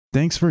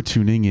Thanks for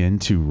tuning in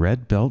to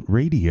Red Belt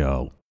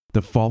Radio.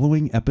 The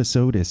following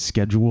episode is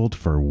scheduled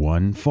for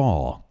one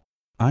fall.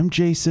 I'm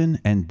Jason,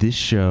 and this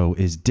show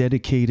is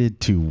dedicated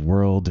to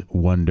World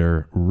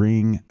Wonder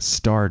Ring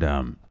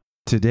Stardom.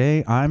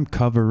 Today, I'm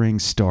covering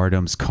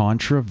Stardom's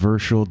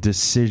controversial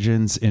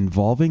decisions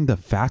involving the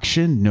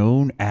faction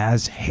known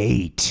as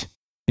H.A.T.E,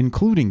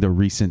 including the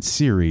recent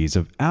series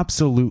of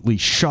absolutely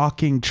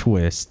shocking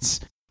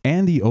twists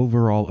and the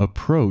overall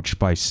approach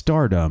by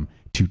Stardom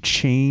to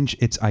change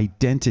its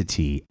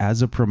identity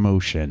as a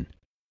promotion.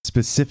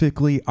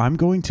 Specifically, I'm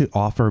going to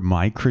offer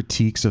my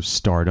critiques of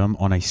Stardom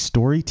on a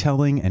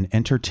storytelling and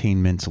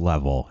entertainment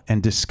level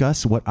and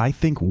discuss what I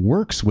think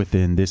works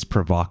within this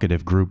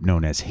provocative group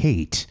known as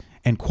H.A.T.E,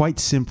 and quite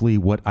simply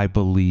what I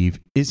believe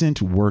isn't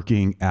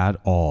working at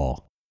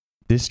all.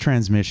 This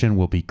transmission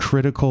will be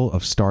critical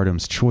of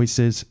Stardom's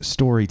choices,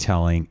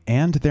 storytelling,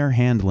 and their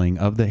handling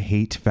of the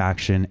H.A.T.E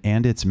faction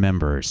and its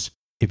members.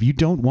 If you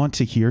don't want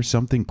to hear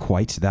something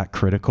quite that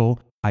critical,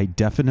 I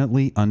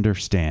definitely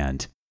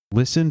understand.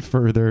 Listen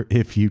further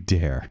if you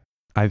dare.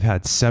 I've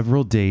had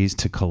several days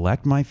to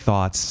collect my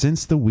thoughts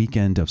since the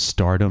weekend of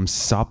Stardom's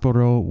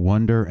Sapporo,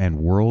 Wonder, and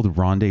World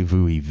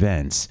Rendezvous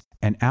events,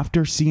 and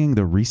after seeing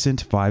the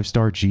recent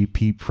 5-star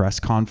GP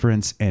press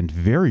conference and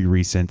very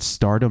recent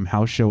Stardom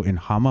house show in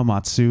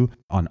Hamamatsu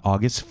on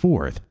August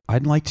 4th,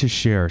 I'd like to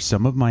share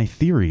some of my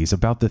theories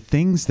about the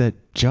things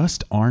that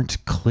just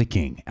aren't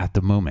clicking at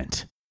the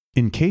moment.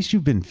 In case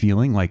you've been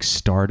feeling like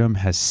Stardom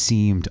has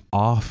seemed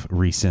off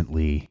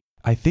recently,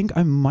 I think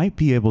I might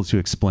be able to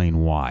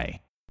explain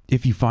why.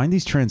 If you find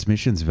these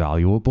transmissions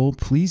valuable,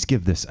 please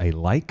give this a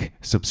like,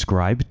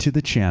 subscribe to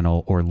the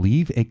channel, or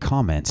leave a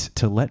comment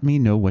to let me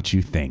know what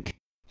you think.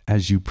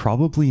 As you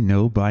probably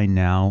know by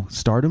now,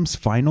 Stardom's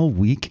final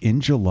week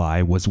in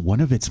July was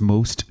one of its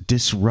most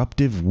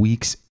disruptive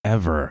weeks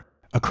ever.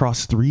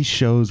 Across 3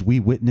 shows,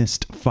 we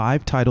witnessed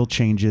 5 title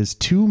changes,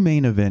 2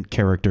 main event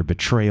character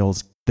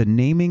betrayals, the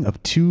naming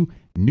of 2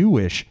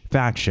 newish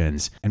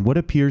factions, and what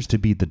appears to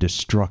be the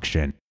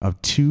destruction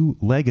of 2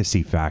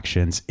 legacy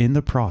factions in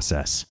the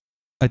process.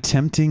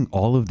 Attempting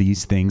all of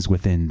these things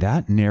within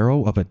that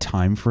narrow of a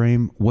time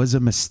frame was a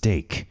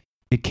mistake.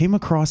 It came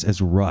across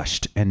as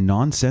rushed and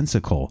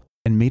nonsensical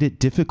and made it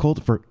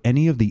difficult for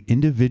any of the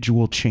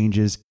individual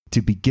changes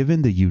to be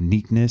given the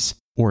uniqueness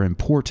or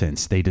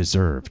importance they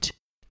deserved.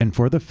 And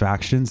for the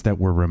factions that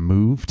were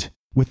removed,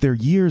 with their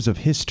years of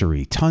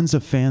history, tons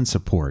of fan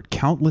support,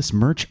 countless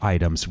merch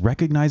items,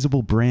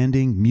 recognizable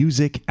branding,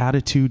 music,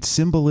 attitude,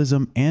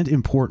 symbolism, and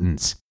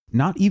importance,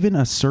 not even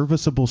a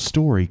serviceable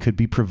story could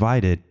be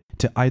provided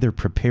to either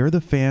prepare the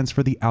fans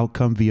for the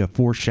outcome via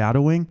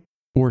foreshadowing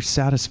or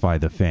satisfy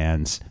the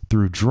fans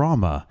through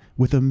drama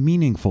with a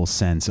meaningful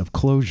sense of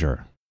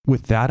closure.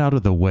 With that out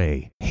of the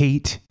way,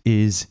 H.A.T.E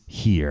is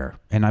here,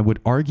 and I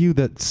would argue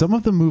that some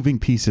of the moving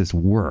pieces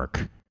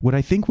work. What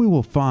I think we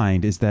will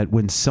find is that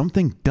when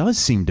something does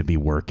seem to be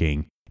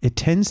working, it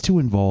tends to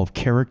involve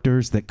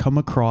characters that come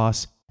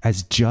across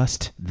as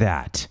just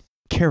that,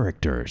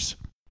 characters.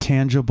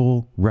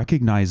 Tangible,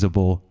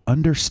 recognizable,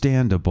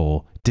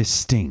 understandable,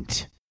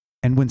 distinct.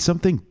 And when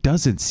something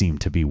doesn't seem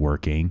to be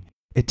working,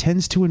 it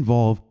tends to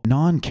involve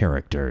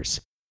non-characters,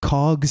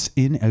 cogs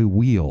in a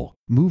wheel,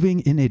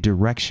 moving in a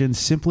direction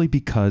simply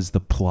because the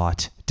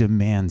plot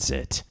demands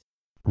it.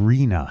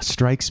 Rina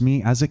strikes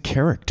me as a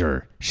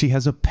character. She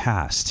has a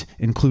past,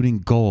 including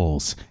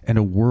goals and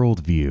a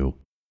worldview.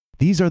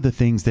 These are the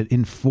things that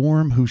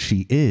inform who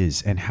she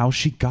is and how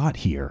she got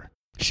here.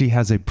 She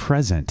has a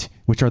present,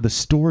 which are the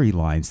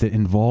storylines that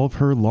involve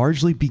her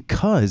largely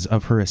because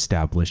of her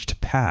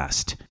established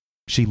past.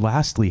 She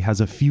lastly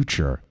has a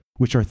future,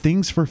 which are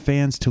things for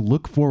fans to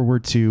look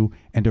forward to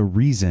and a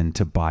reason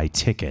to buy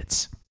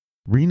tickets.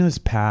 Rina's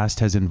past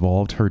has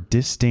involved her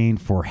disdain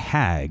for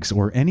hags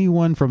or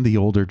anyone from the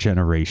older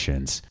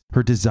generations,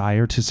 her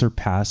desire to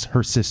surpass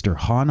her sister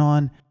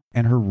Hanan,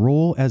 and her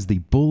role as the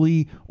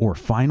bully or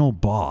final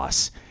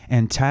boss,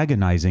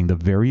 antagonizing the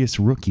various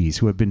rookies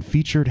who have been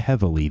featured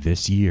heavily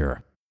this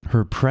year.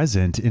 Her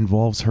present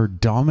involves her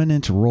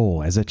dominant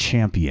role as a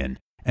champion,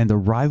 and the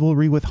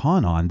rivalry with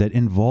Hanan that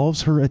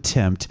involves her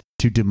attempt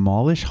to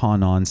demolish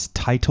Hanan's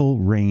title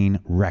reign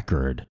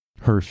record.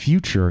 Her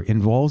future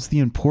involves the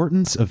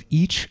importance of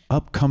each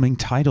upcoming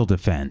title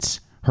defense,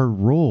 her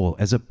role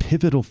as a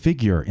pivotal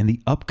figure in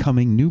the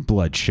upcoming New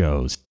Blood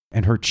shows,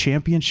 and her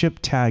championship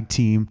tag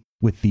team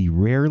with the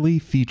rarely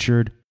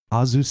featured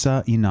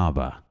Azusa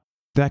Inaba.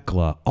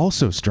 Thekla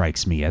also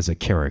strikes me as a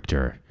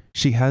character.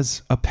 She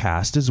has a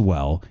past as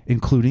well,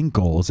 including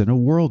goals and a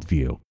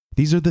worldview.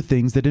 These are the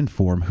things that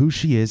inform who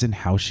she is and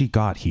how she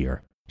got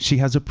here. She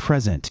has a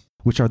present,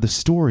 which are the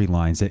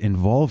storylines that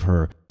involve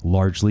her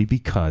largely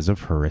because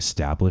of her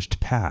established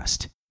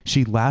past.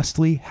 She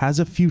lastly has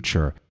a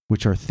future,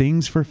 which are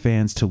things for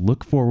fans to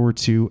look forward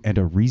to and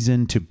a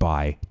reason to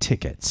buy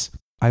tickets.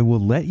 I will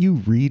let you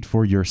read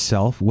for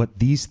yourself what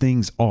these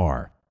things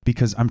are,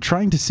 because I'm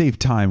trying to save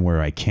time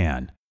where I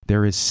can.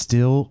 There is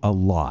still a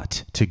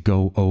lot to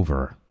go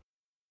over.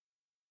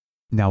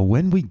 Now,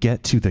 when we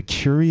get to the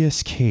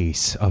curious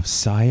case of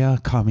Saya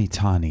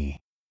Kamitani,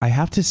 I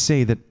have to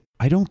say that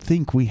I don't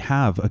think we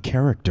have a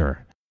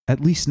character, at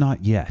least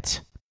not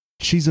yet.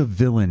 She's a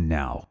villain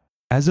now.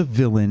 As a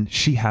villain,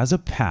 she has a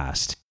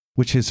past,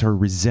 which is her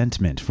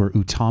resentment for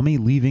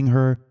Utami leaving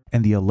her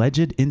and the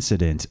alleged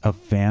incident of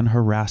fan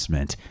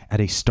harassment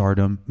at a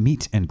Stardom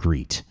meet and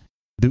greet.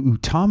 The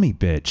Utami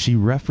bit she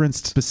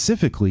referenced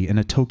specifically in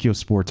a Tokyo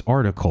Sports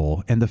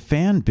article, and the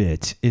fan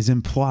bit is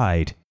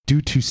implied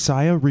due to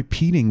Saya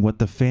repeating what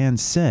the fan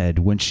said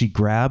when she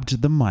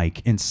grabbed the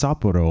mic in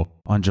Sapporo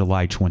on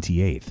July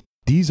 28th.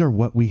 These are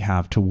what we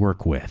have to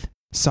work with.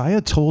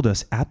 Saya told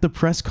us at the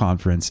press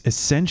conference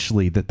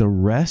essentially that the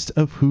rest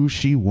of who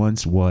she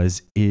once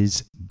was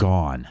is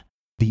gone.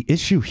 The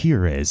issue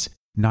here is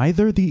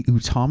neither the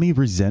Utami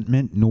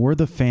resentment nor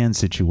the fan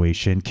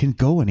situation can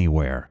go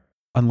anywhere.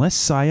 Unless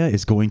Saya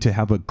is going to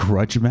have a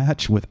grudge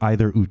match with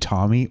either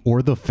Utami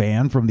or the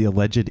fan from the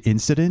alleged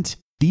incident,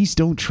 these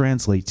don't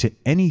translate to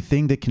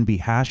anything that can be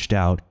hashed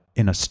out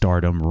in a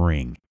Stardom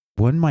ring.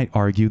 One might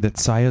argue that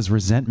Saya's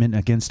resentment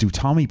against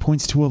Utami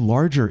points to a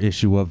larger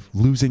issue of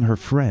losing her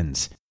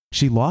friends.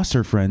 She lost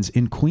her friends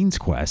in Queen's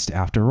Quest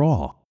after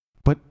all.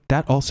 But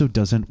that also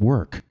doesn't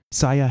work.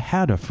 Saya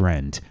had a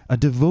friend, a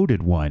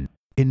devoted one,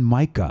 in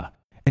Micah,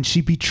 and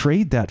she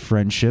betrayed that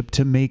friendship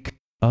to make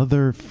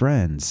other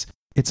friends.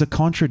 It's a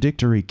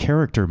contradictory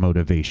character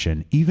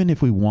motivation, even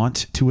if we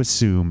want to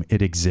assume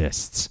it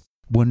exists.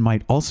 One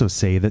might also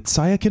say that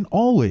Saya can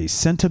always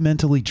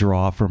sentimentally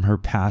draw from her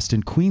past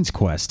in Queen's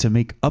Quest to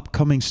make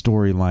upcoming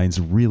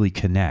storylines really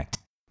connect.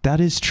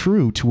 That is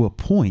true to a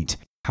point.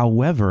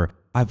 However,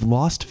 I've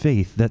lost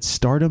faith that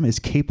Stardom is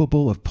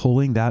capable of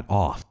pulling that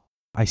off.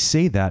 I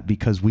say that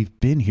because we've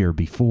been here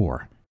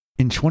before.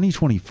 In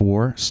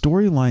 2024,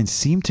 storylines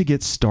seem to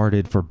get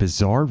started for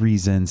bizarre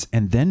reasons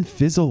and then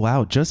fizzle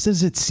out just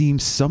as it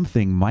seems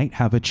something might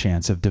have a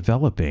chance of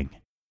developing.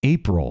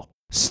 April.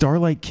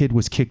 Starlight Kid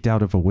was kicked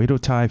out of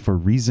Oedo-tai for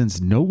reasons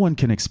no one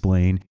can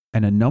explain,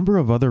 and a number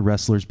of other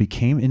wrestlers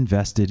became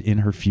invested in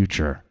her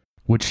future.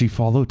 Would she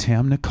follow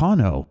Tam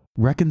Nakano?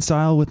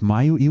 Reconcile with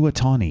Mayu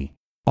Iwatani?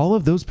 All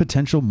of those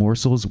potential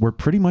morsels were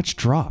pretty much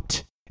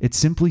dropped. It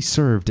simply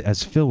served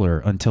as filler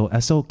until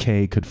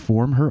SLK could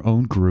form her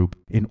own group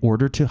in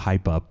order to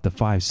hype up the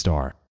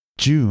 5-star.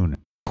 June.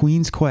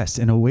 Queen's Quest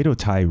and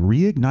Oedo-tai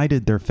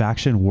reignited their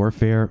faction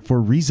warfare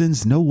for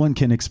reasons no one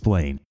can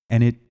explain,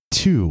 and it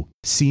too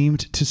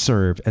seemed to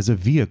serve as a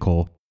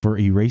vehicle for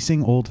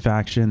erasing old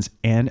factions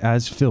and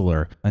as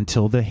filler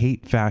until the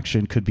H.A.T.E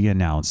faction could be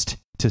announced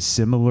to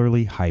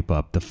similarly hype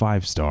up the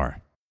 5-star.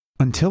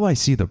 Until I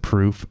see the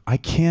proof, I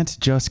can't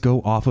just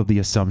go off of the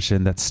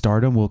assumption that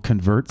Stardom will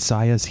convert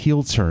Saya's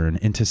heel turn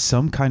into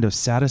some kind of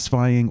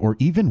satisfying or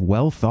even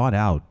well thought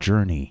out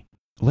journey.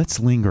 Let's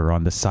linger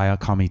on the Saya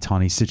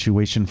Kamitani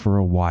situation for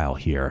a while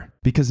here,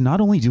 because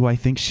not only do I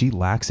think she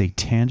lacks a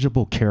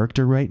tangible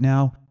character right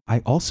now, I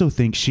also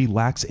think she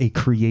lacks a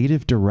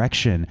creative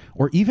direction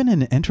or even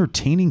an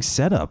entertaining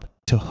setup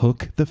to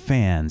hook the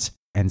fans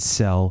and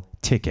sell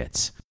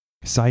tickets.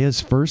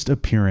 Saya's first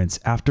appearance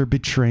after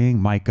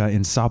betraying Micah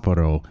in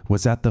Sapporo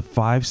was at the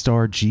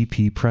 5-star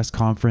GP press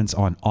conference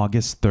on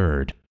August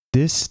 3rd.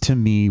 This, to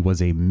me,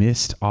 was a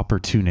missed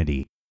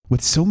opportunity.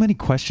 With so many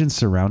questions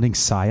surrounding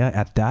Saya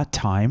at that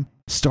time,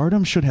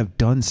 Stardom should have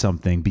done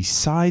something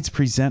besides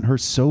present her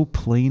so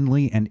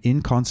plainly and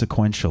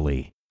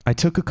inconsequentially. I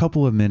took a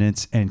couple of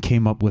minutes and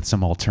came up with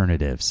some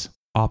alternatives.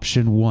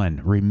 Option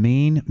 1.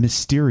 Remain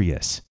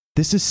mysterious.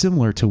 This is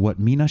similar to what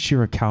Mina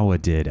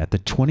Shirakawa did at the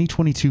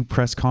 2022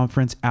 press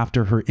conference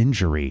after her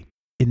injury.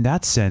 In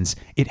that sense,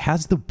 it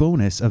has the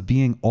bonus of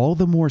being all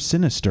the more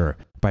sinister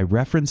by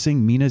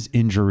referencing Mina's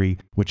injury,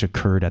 which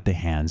occurred at the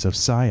hands of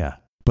Saya.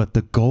 But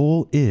the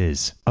goal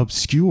is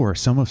obscure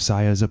some of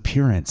Saya's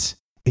appearance.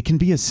 It can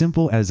be as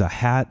simple as a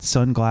hat,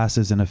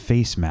 sunglasses, and a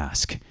face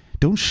mask.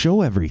 Don't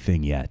show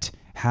everything yet.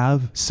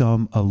 Have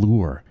some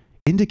allure.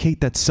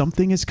 Indicate that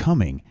something is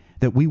coming,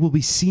 that we will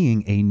be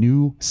seeing a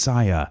new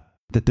Saya,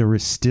 that there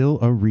is still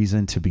a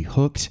reason to be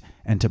hooked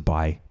and to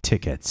buy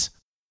tickets.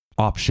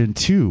 Option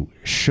 2.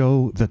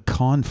 Show the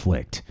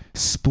conflict.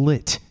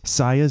 Split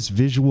Saya's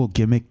visual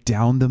gimmick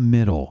down the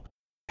middle.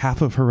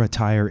 Half of her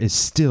attire is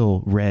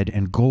still red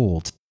and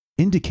gold,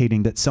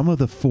 indicating that some of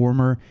the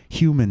former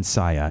human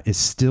Saya is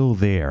still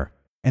there,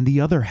 and the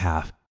other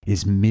half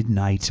is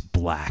midnight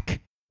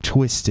black,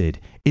 twisted,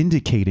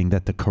 indicating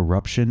that the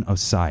corruption of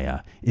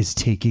Saya is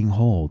taking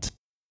hold.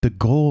 The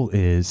goal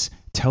is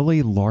tell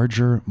a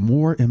larger,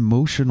 more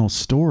emotional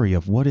story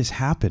of what is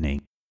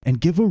happening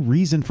and give a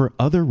reason for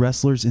other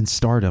wrestlers in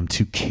Stardom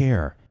to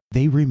care.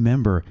 They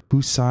remember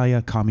who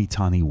Saya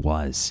Kamitani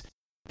was.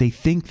 They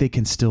think they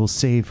can still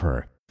save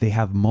her. They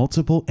have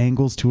multiple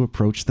angles to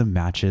approach the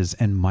matches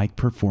and mic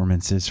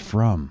performances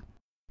from.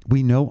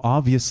 We know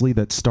obviously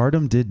that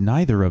Stardom did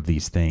neither of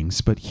these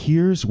things, but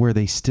here's where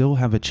they still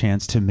have a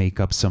chance to make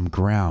up some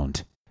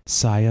ground.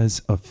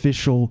 Saya's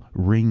official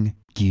ring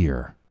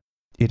gear.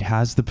 It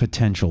has the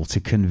potential to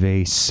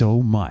convey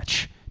so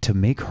much, to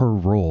make her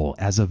role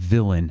as a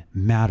villain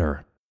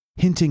matter.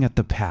 hinting at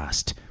the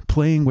past,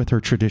 playing with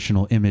her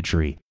traditional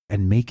imagery,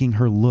 and making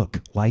her look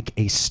like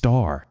a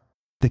star.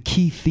 The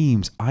key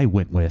themes I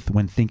went with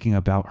when thinking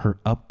about her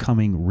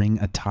upcoming ring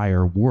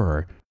attire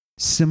were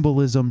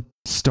symbolism,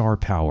 star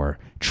power,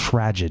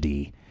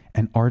 tragedy,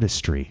 and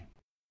artistry.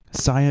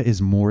 Saya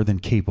is more than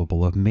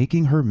capable of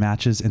making her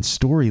matches and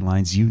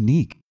storylines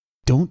unique.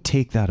 Don't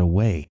take that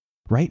away.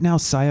 Right now,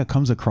 Saya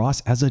comes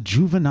across as a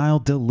juvenile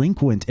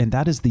delinquent, and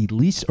that is the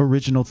least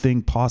original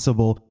thing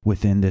possible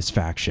within this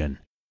faction.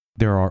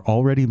 There are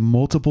already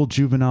multiple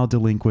juvenile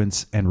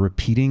delinquents, and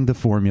repeating the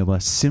formula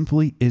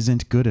simply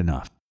isn't good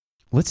enough.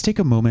 Let's take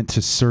a moment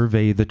to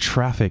survey the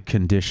traffic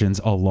conditions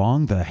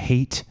along the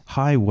H.A.T.E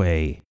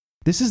highway.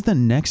 This is the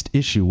next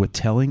issue with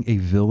telling a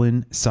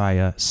villain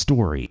Saya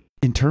story.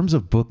 In terms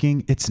of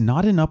booking, it's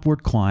not an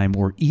upward climb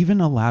or even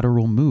a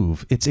lateral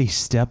move, it's a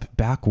step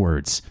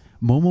backwards.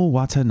 Momo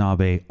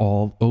Watanabe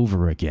all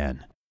over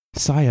again.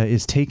 Saya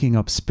is taking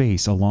up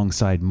space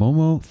alongside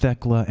Momo,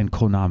 Thekla, and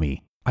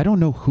Konami. I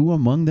don't know who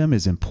among them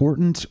is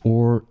important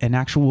or an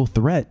actual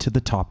threat to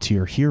the top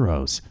tier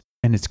heroes.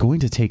 And it's going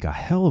to take a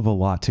hell of a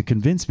lot to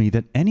convince me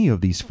that any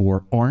of these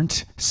four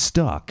aren't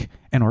stuck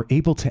and are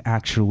able to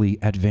actually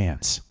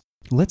advance.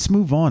 Let's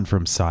move on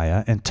from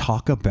Saya and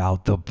talk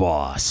about the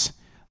boss,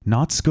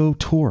 Natsuko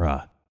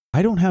Tora.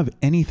 I don't have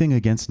anything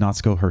against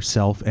Natsuko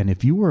herself, and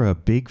if you are a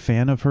big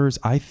fan of hers,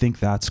 I think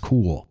that's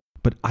cool.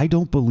 But I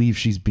don't believe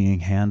she's being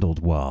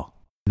handled well.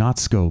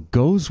 Natsuko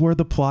goes where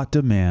the plot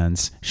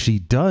demands, she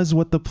does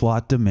what the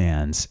plot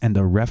demands, and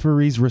the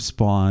referees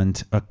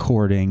respond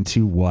according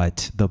to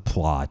what the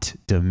plot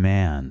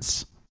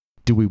demands.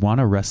 Do we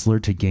want a wrestler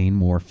to gain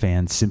more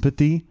fan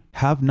sympathy?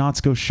 Have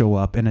Natsuko show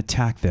up and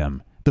attack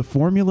them. The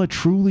formula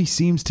truly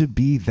seems to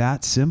be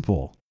that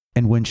simple.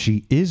 And when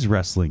she is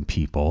wrestling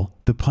people,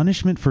 the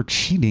punishment for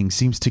cheating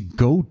seems to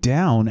go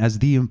down as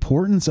the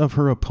importance of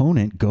her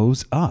opponent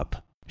goes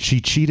up. She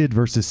cheated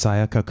versus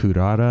Sayaka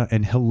Kurara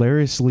and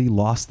hilariously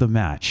lost the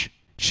match.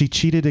 She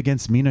cheated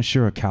against Mina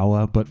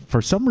Shirakawa, but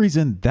for some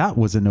reason that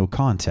was a no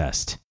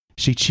contest.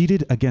 She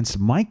cheated against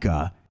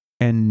Maika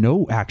and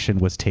no action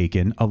was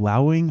taken,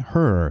 allowing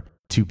her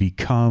to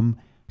become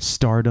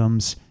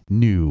Stardom's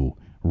new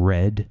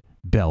red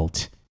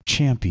belt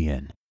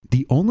champion.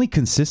 The only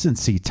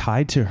consistency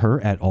tied to her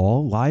at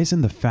all lies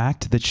in the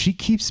fact that she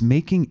keeps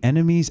making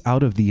enemies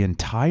out of the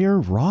entire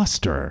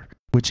roster,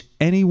 which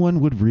anyone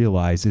would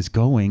realize is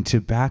going to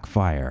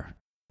backfire.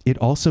 It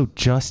also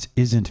just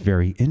isn't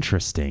very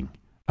interesting.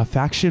 A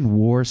faction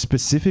war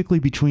specifically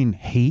between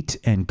H.A.T.E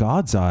and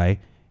God's Eye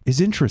is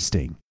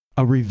interesting.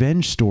 A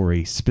revenge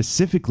story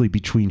specifically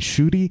between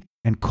Shuri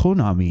and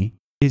Konami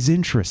is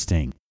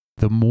interesting.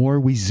 The more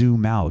we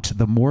zoom out,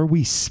 the more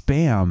we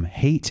spam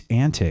H.A.T.E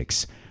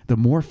antics, the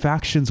more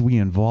factions we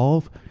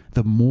involve,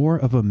 the more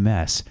of a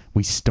mess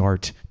we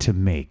start to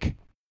make.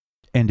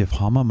 And if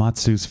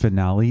Hamamatsu's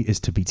finale is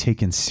to be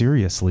taken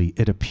seriously,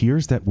 it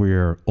appears that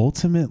we're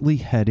ultimately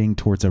heading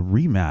towards a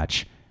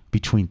rematch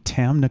between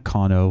Tam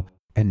Nakano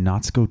and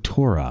Natsuko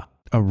Tora,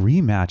 a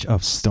rematch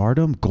of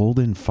Stardom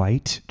Golden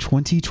Fight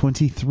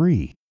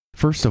 2023.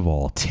 First of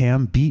all,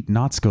 Tam beat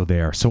Natsuko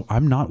there, so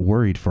I'm not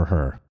worried for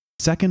her.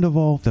 Second of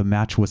all, the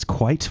match was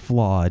quite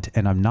flawed,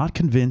 and I'm not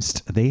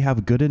convinced they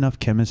have good enough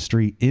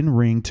chemistry in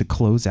ring to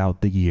close out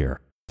the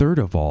year. Third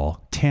of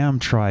all, Tam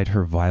tried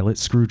her violet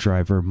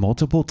screwdriver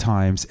multiple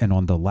times, and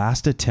on the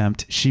last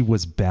attempt, she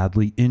was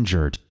badly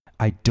injured.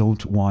 I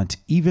don't want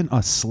even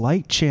a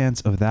slight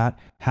chance of that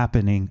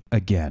happening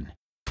again.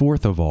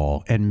 Fourth of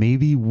all, and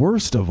maybe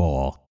worst of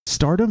all,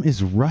 Stardom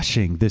is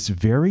rushing this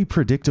very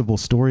predictable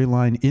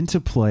storyline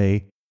into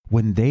play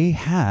when they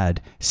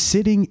had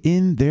sitting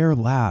in their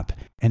lap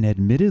an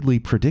admittedly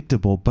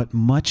predictable but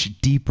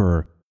much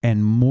deeper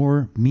and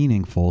more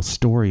meaningful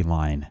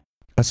storyline.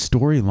 A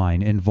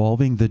storyline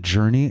involving the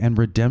journey and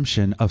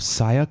redemption of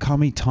Saya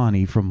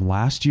Kamitani from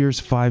last year's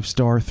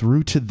 5-star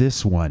through to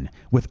this one,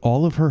 with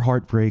all of her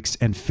heartbreaks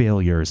and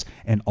failures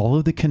and all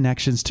of the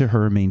connections to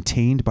her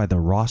maintained by the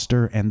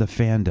roster and the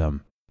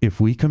fandom.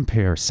 If we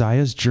compare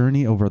Saya's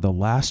journey over the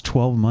last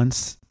 12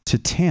 months to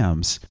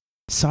Tam's,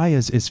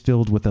 Saya's is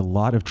filled with a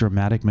lot of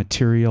dramatic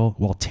material,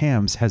 while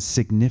Tam's has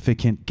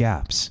significant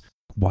gaps.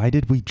 Why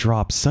did we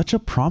drop such a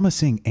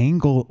promising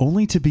angle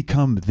only to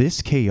become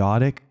this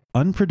chaotic,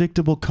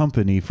 unpredictable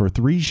company for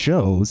 3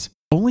 shows,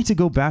 only to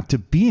go back to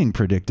being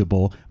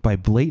predictable by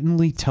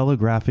blatantly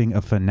telegraphing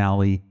a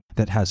finale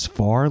that has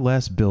far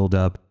less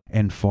buildup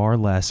and far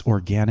less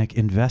organic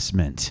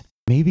investment?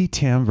 Maybe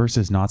Tam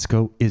versus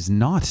Natsuko is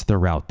not the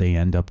route they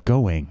end up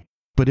going.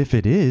 But if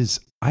it is,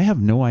 I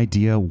have no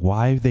idea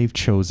why they've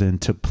chosen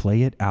to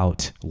play it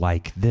out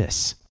like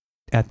this.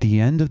 At the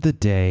end of the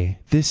day,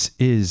 this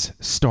is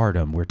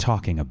Stardom we're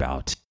talking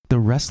about. The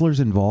wrestlers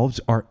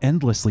involved are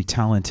endlessly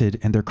talented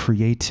and their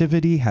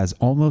creativity has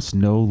almost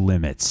no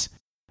limits.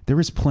 There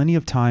is plenty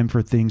of time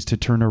for things to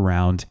turn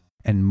around,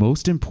 and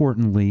most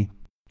importantly,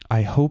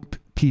 I hope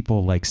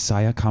people like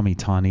Saya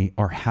Kamitani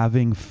are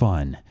having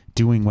fun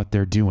doing what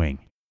they're doing.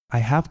 I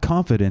have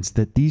confidence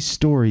that these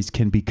stories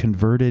can be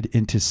converted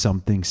into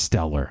something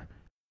stellar.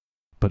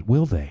 But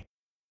will they?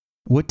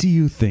 What do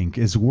you think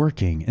is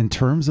working in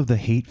terms of the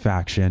H.A.T.E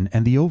faction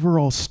and the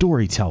overall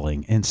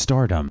storytelling in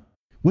Stardom?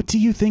 What do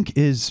you think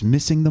is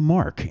missing the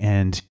mark,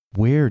 and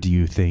where do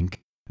you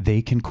think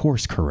they can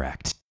course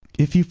correct?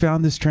 If you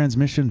found this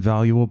transmission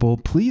valuable,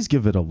 please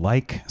give it a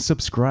like,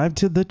 subscribe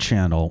to the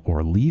channel,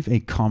 or leave a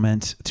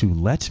comment to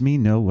let me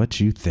know what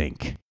you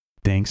think.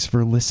 Thanks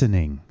for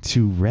listening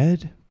to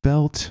Red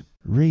Belt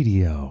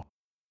Radio.